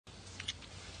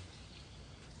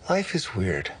Life is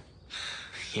weird.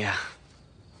 Yeah.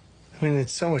 I mean,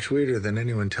 it's so much weirder than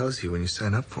anyone tells you when you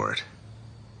sign up for it.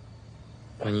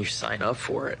 When you sign up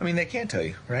for it. I mean, they can't tell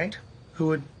you, right?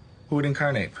 Who would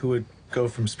incarnate? Who would go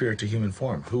from spirit to human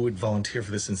form? Who would volunteer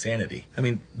for this insanity? I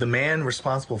mean, the man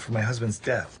responsible for my husband's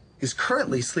death is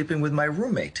currently sleeping with my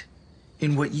roommate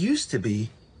in what used to be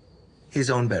his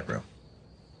own bedroom.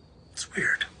 It's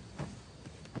weird.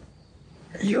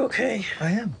 Are you okay?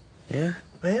 I am. Yeah?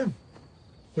 I am.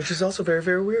 Which is also very,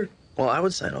 very weird. Well, I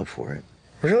would sign up for it.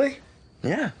 Really?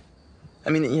 Yeah. I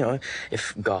mean, you know,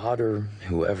 if God or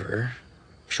whoever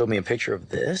showed me a picture of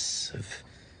this, of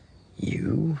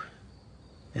you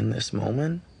in this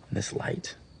moment, in this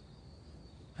light,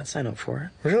 I'd sign up for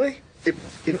it. Really?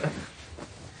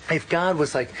 If God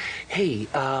was like, hey,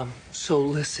 so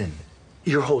listen,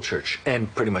 your whole church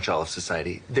and pretty much all of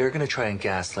society, they're going to try and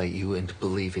gaslight you into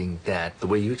believing that the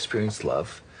way you experience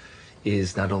love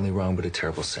is not only wrong, but a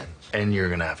terrible sin. And you're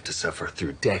going to have to suffer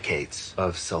through decades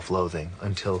of self-loathing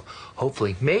until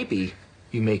hopefully, maybe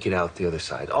you make it out the other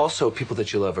side. Also, people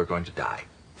that you love are going to die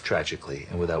tragically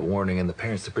and without warning. And the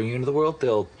parents that bring you into the world,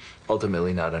 they'll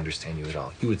ultimately not understand you at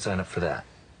all. You would sign up for that.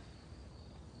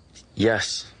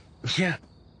 Yes. Yeah.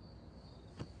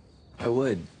 I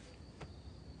would.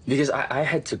 Because I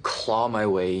had to claw my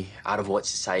way out of what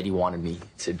society wanted me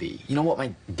to be. You know, what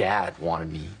my dad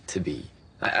wanted me to be.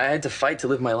 I had to fight to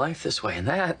live my life this way, and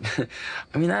that,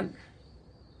 I mean, that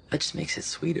just makes it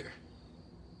sweeter.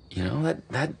 You know,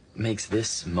 that makes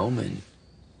this moment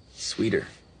sweeter.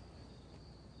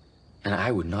 And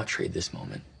I would not trade this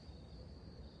moment.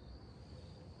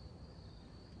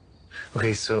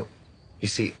 Okay, so, you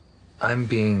see, I'm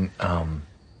being,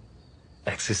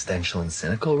 existential and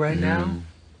cynical right now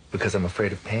because I'm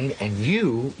afraid of pain, and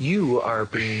you are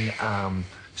being,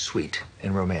 sweet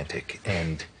and romantic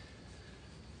and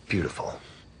beautiful.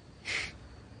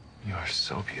 You are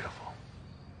so beautiful.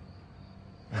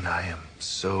 And I am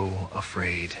so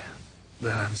afraid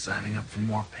that I'm signing up for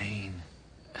more pain.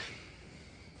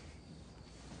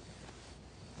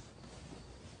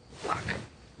 Fuck.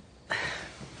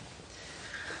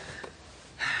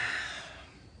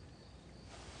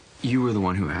 You were the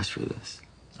one who asked for this.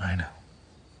 I know.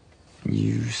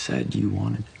 You said you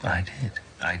wanted it. I did.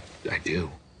 I do.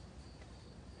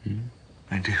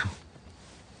 I do.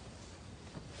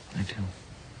 I do.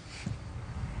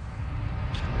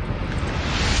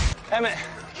 Emmett,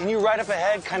 can you ride up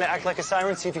ahead, kind of act like a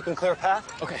siren, see if you can clear a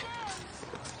path? Okay.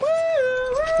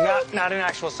 Not an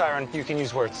actual siren. You can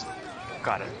use words.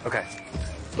 Got it. Okay.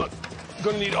 Look,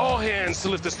 gonna need all hands to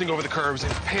lift this thing over the curbs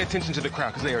and pay attention to the crowd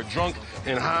because they are drunk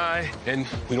and high and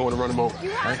we don't want to run them over. All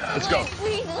right, let's go.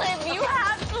 Please live. You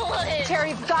have to live. Terry,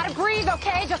 you've got to breathe,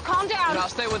 okay? Just calm down. I'll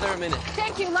stay with her a minute.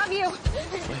 Thank you. Love you.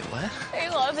 Wait, what? I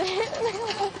love him. I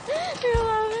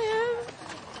love him.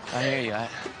 I hear you.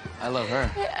 I love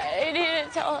her. I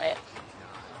didn't tell him.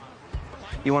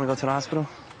 You want to go to the hospital?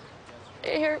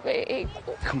 It hurt my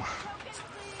ankle. Come on.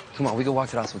 Come on, we can walk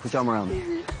to the hospital. Put your arm around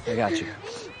me. I got you.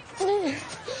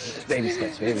 Baby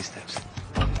steps, baby steps.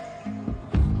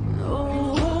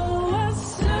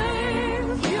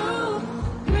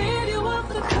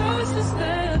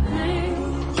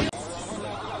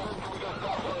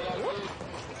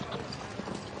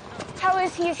 How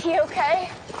is he? Is he okay?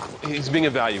 He's being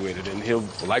evaluated and he'll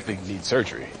likely need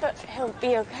surgery. But he'll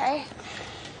be okay.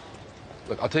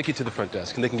 Look, I'll take you to the front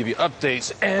desk and they can give you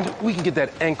updates and we can get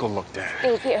that ankle looked at.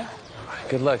 Thank you.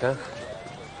 Good luck, huh?